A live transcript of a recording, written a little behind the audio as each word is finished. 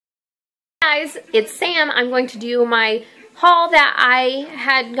guys, it's Sam. I'm going to do my haul that I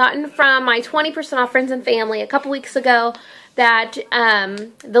had gotten from my 20% off friends and family a couple weeks ago. That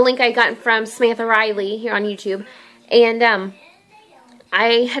the link I had gotten from Samantha Riley here on YouTube, and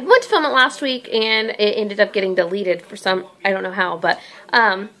I had went to film it last week and it ended up getting deleted for some, I don't know how, but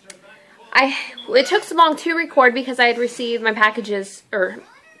it took so long to record because I had received my packages, or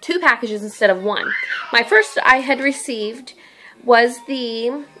 2 packages instead of 1. My first I had received was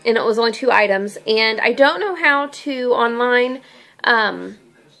and it was only 2 items, and I don't know how to online,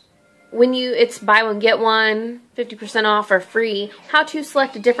 when it's buy one get one, 50% off or free, how to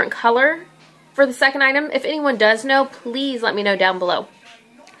select a different color for the second item. If anyone does know, please let me know down below.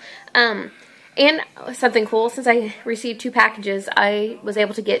 And something cool, since I received 2 packages, I was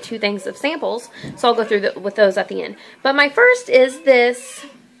able to get 2 things of samples, so I'll go through with those at the end. But my first is this,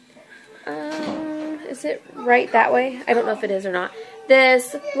 is it right that way? I don't know if it is or not.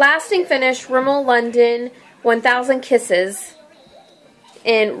 This Lasting Finish Rimmel London 1000 Kisses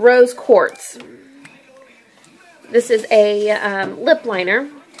in Rose Quartz. This is a lip liner.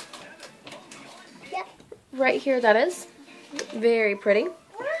 Yep. Right here, that is. Very pretty.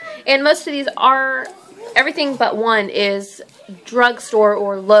 And most of these are, everything but one is drugstore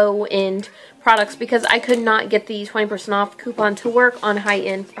or low-end products because I could not get the 20% off coupon to work on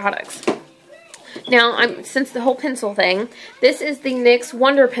high-end products. Now, since the whole pencil thing, this is the NYX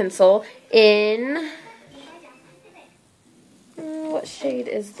Wonder Pencil in, what shade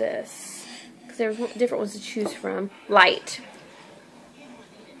is this? Because there's different ones to choose from. Light.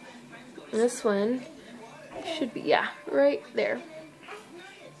 And this one should be, yeah, right there.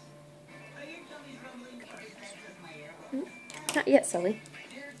 Not yet, Sully.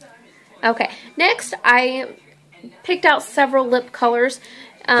 Okay, next I picked out several lip colors.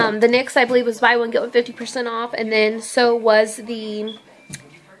 The NYX, I believe, was buy one get one 50% off, and then so was the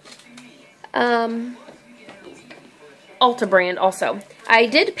Ulta brand also. I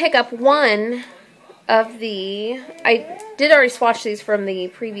did pick up one of the, I did already swatch these from the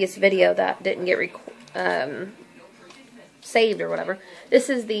previous video that didn't get saved or whatever. This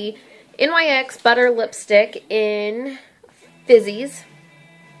is the NYX Butter Lipstick in Fizzies.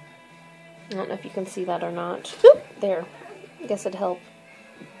 I don't know if you can see that or not. Oop, there. I guess it'd help.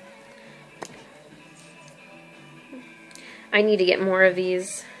 I need to get more of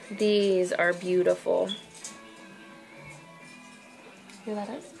these. These are beautiful. Here that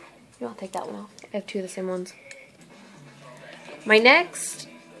is. I'll take that one off. I have 2 of the same ones. My next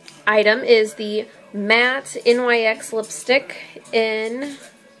item is the matte NYX lipstick in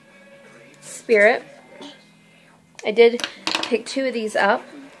Spirit. I did pick 2 of these up.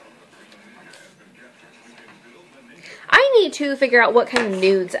 I need to figure out what kind of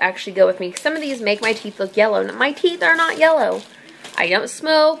nudes actually go with me. Some of these make my teeth look yellow. My teeth are not yellow. I don't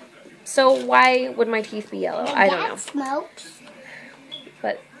smoke, so why would my teeth be yellow? I don't know. Smokes.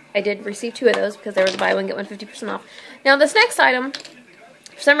 But I did receive 2 of those because there was buy one get one 50% off. Now this next item,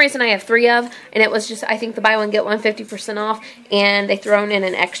 for some reason I have 3 of, and it was just, I think, the buy one get one 50% off, and they thrown in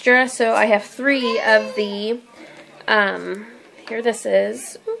an extra, so I have 3 of the, here this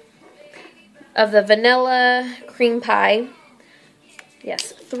is, of the vanilla cream pie.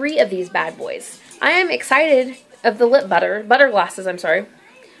 Yes, 3 of these bad boys. I am excited of the lip butter glasses, I'm sorry,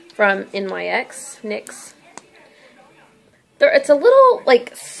 from NYX. It's a little,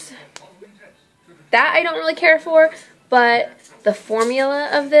 like, that I don't really care for, but the formula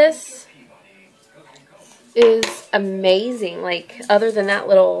of this is amazing. Like, other than that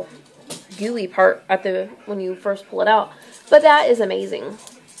little gooey part at when you first pull it out, but that is amazing.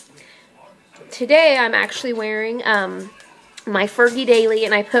 Today I'm actually wearing my Fergie Daily,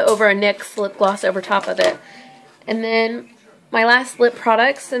 and I put over a NYX lip gloss over top of it. And then my last lip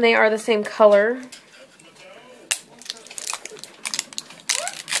products, and they are the same color.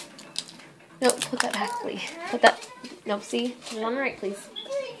 No, put that back, please. Put that, no, see? Put it on the right, please.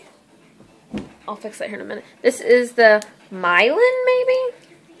 I'll fix that here in a minute. This is the Mylan, maybe?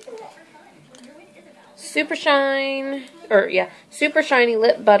 Super Shine, or yeah, Super Shiny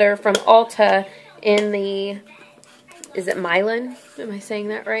Lip Butter from Ulta in the, is it Mylan? Am I saying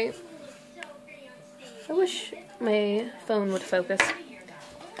that right? I wish my phone would focus.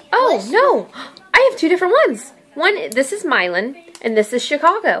 Oh, no! I have 2 different ones. This is Mylan, and this is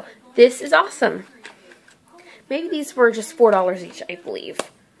Chicago. This is awesome. Maybe these were just $4 each, I believe.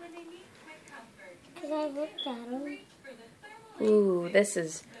 Ooh, this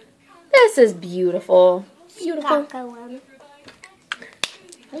is beautiful. Beautiful.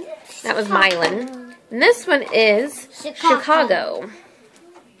 That was Mylan. And this one is Chicago.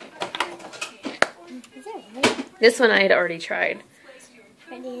 This one I had already tried.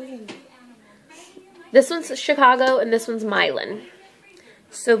 This one's Chicago, and this one's Milan.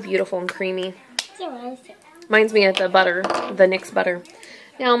 So beautiful and creamy. Reminds me of the butter, the NYX butter.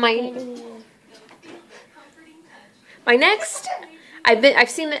 Now my next, I've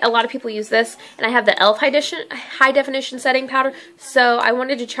seen a lot of people use this, and I have the e.l.f. high definition setting powder, so I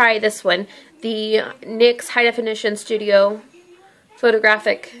wanted to try this one, the NYX High Definition Studio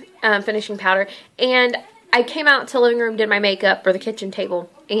Photographic finishing powder. And I came out to the living room, did my makeup or the kitchen table,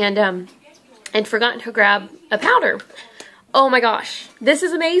 and forgotten to grab a powder. Oh my gosh, this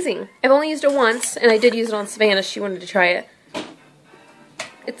is amazing. I've only used it once, and I did use it on Savannah. She wanted to try it.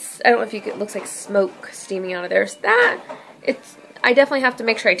 I don't know if it looks like smoke steaming out of there. I definitely have to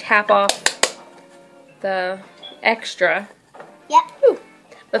make sure I tap off the extra. Yep. Ooh,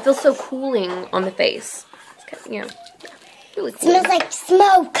 but it feels so cooling on the face. It's kind of, really cool. Smells like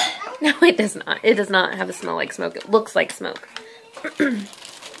smoke. No, it does not. It does not have a smell like smoke. It looks like smoke.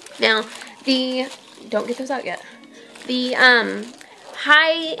 Now, don't get those out yet. The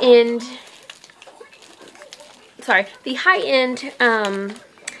high-end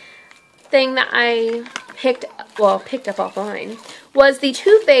thing that I picked up offline was the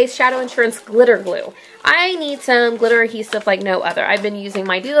Too Faced Shadow Insurance Glitter Glue. I need some glitter adhesive like no other. I've been using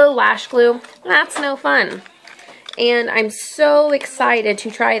my Duo Lash Glue. That's no fun. And I'm so excited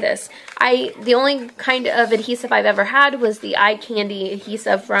to try this. The only kind of adhesive I've ever had was the Eye Candy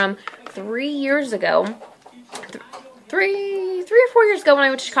adhesive from 3 years ago. Three or 4 years ago when I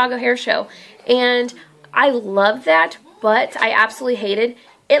went to Chicago Hair Show. And I loved that, but I absolutely hated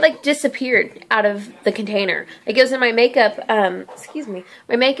it. Like disappeared out of the container. It goes in my makeup,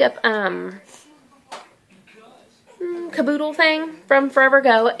 caboodle thing from forever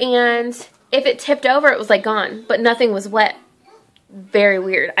ago, and if it tipped over, it was like gone, but nothing was wet. Very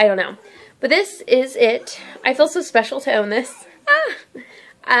weird. I don't know. But this is it. I feel so special to own this.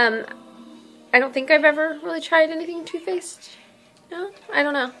 I don't think I've ever really tried anything Too Faced. No? I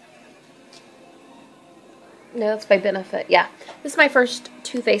don't know. No, it's by Benefit. Yeah. This is my first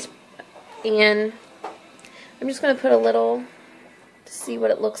Too Faced, and I'm just going to put a little to see what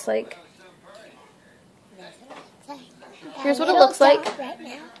it looks like. Here's what it looks like.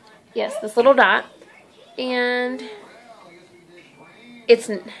 Yes, this little dot. And it's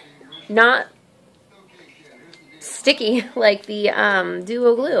not sticky like the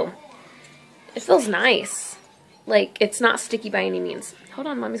Duo Glue. It feels nice. Like, it's not sticky by any means. Hold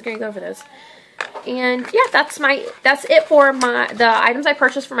on, Mommy's going to go over those. And yeah, that's it for the items I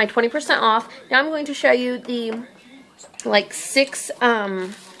purchased for my 20% off. Now I'm going to show you the like 6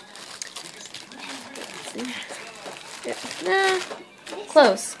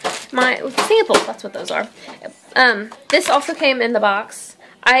 close. My samples, that's what those are. This also came in the box.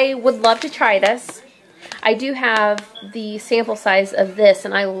 I would love to try this. I do have the sample size of this,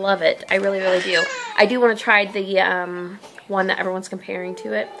 and I love it. I really, really do. I do want to try the one that everyone's comparing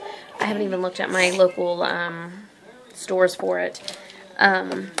to it. I haven't even looked at my local stores for it.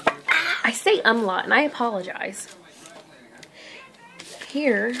 I say a lot, and I apologize.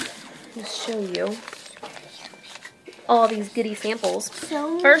 Here, just show you all these goodie samples.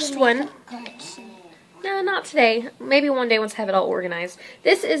 First one. No, not today. Maybe one day once I have it all organized.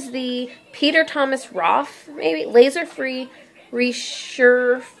 This is the Peter Thomas Roth, maybe laser-free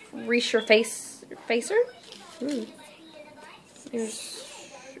Resure facer. No.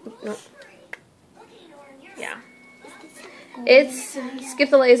 Yeah. It's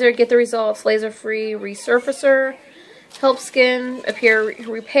skip the laser, get the results. Laser-free resurfacer. Help skin appear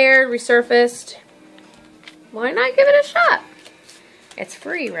repaired, resurfaced. Why not give it a shot? It's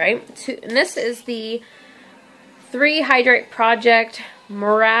free, right? And this is the 3 Hydrate Project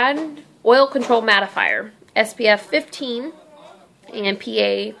Murad Oil Control Mattifier. SPF 15 and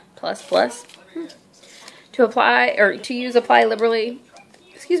PA++. To apply, or to use, apply liberally,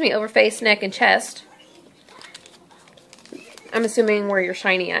 over face, neck, and chest. I'm assuming where you're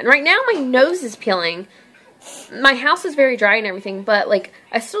shiny at. And right now my nose is peeling. My house is very dry and everything, but like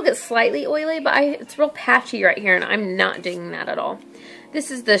I still get slightly oily, but it's real patchy right here, and I'm not digging that at all.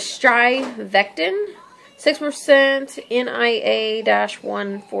 This is the Strivectin, 6%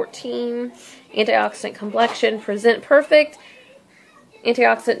 NIA-114, antioxidant complexion, present perfect,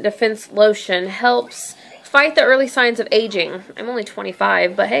 antioxidant defense lotion, helps fight the early signs of aging. I'm only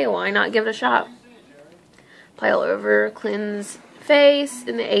 25, but hey, why not give it a shot? Apply all over, cleanse face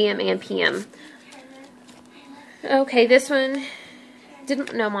in the AM and PM. Okay, this one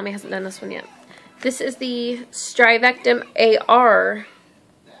no, Mommy hasn't done this one yet. This is the Strivectin AR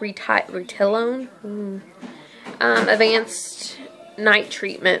Retilone Advanced Night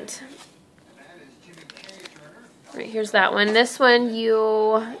Treatment. Right, here's that one. This one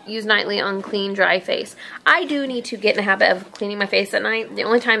you use nightly on clean, dry face. I do need to get in the habit of cleaning my face at night. The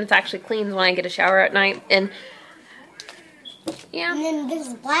only time it's actually clean is when I get a shower at night. And yeah. And then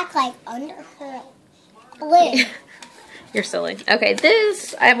there's black like under her lid. You're silly. Okay,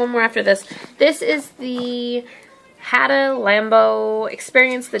 this, I have one more after this. This is the Hada Lambo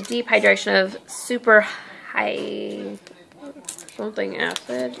Experience the Deep Hydration of Super High something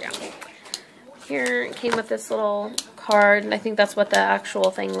acid. Yeah. Here it came with this little card, and I think that's what the actual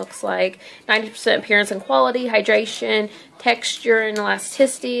thing looks like. 90% appearance and quality, hydration, texture and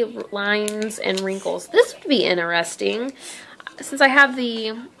elasticity, lines and wrinkles. This would be interesting. Since I have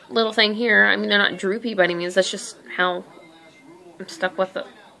the little thing here, I mean, they're not droopy by any means. That's just how I'm stuck with the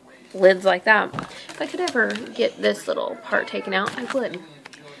lids like that. If I could ever get this little part taken out, I would.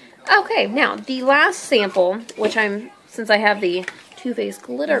 Okay, now the last sample, which since I have the Too Faced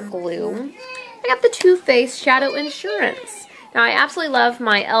glitter glue, I got the Too Faced Shadow Insurance. Now, I absolutely love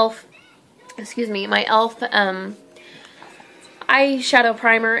my e.l.f. eyeshadow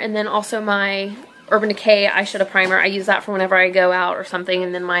primer, and then also my Urban Decay eyeshadow primer. I use that for whenever I go out or something,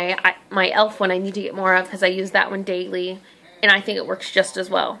 and then my e.l.f. one I need to get more of because I use that one daily, and I think it works just as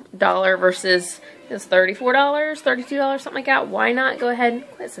well. $1 versus it's $34, $32, something like that. Why not go ahead and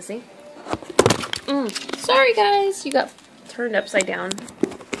quit, sissy? Sorry, guys. You got turned upside down.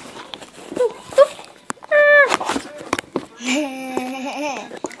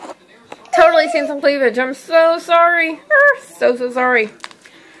 Totally seen some cleavage. I'm so sorry. So sorry.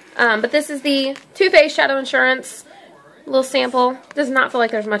 But this is the Too Faced Shadow Insurance little sample. Does not feel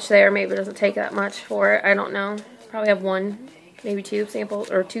like there's much there. Maybe it doesn't take that much for it. I don't know. Probably have one, maybe two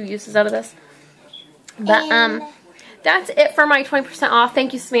samples or two uses out of this. But that's it for my 20% off.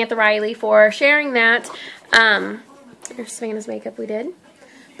 Thank you, Samantha Riley, for sharing that. Here's Savannah's makeup we did.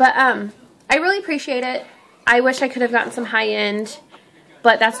 But I really appreciate it. I wish I could have gotten some high-end,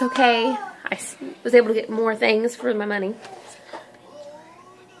 but that's okay. I was able to get more things for my money.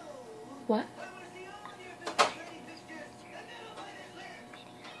 What?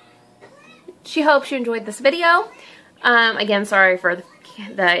 She hopes you enjoyed this video. Again, sorry for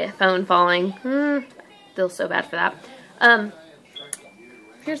the phone falling. Feel so bad for that.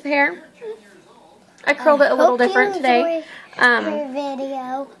 Here's the hair. I curled it a little different today. Her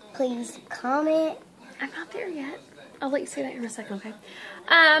video, please comment. I'm not there yet. I'll let you say that in a second, okay?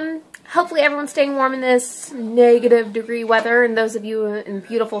 Hopefully everyone's staying warm in this -degree weather, and those of you in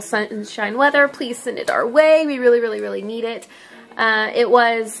beautiful sunshine weather, please send it our way. We really need it. It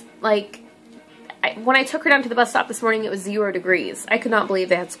was like, when I took her down to the bus stop this morning, it was 0 degrees. I could not believe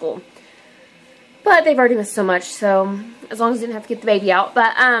they had school. But they've already missed so much, so as long as I didn't have to get the baby out.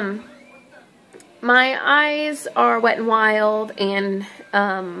 But, my eyes are Wet n Wild, and,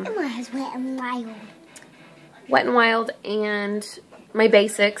 Wet n Wild, and my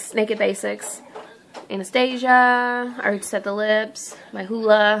basics, Naked Basics, Anastasia, I already said the lips, my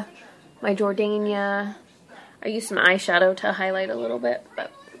Hoola, my Jordania. I used some eyeshadow to highlight a little bit,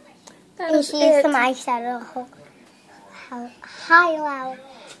 but that is it. She used some eyeshadow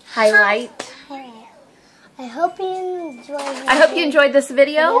highlight. I hope you enjoyed this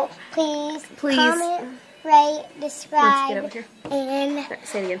video. Please comment, rate, subscribe, and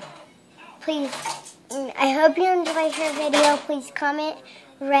say it again. Please. I hope you enjoyed her video. Please comment,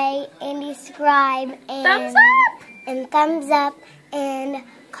 rate, and subscribe, and thumbs up, and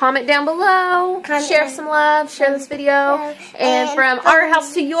comment down below. Share some love. Share this video. And from our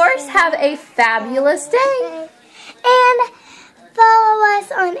house to yours, have a fabulous day. And follow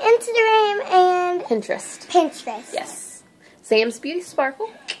us on Instagram and Pinterest. Yes. Sam's Beauty Sparkle.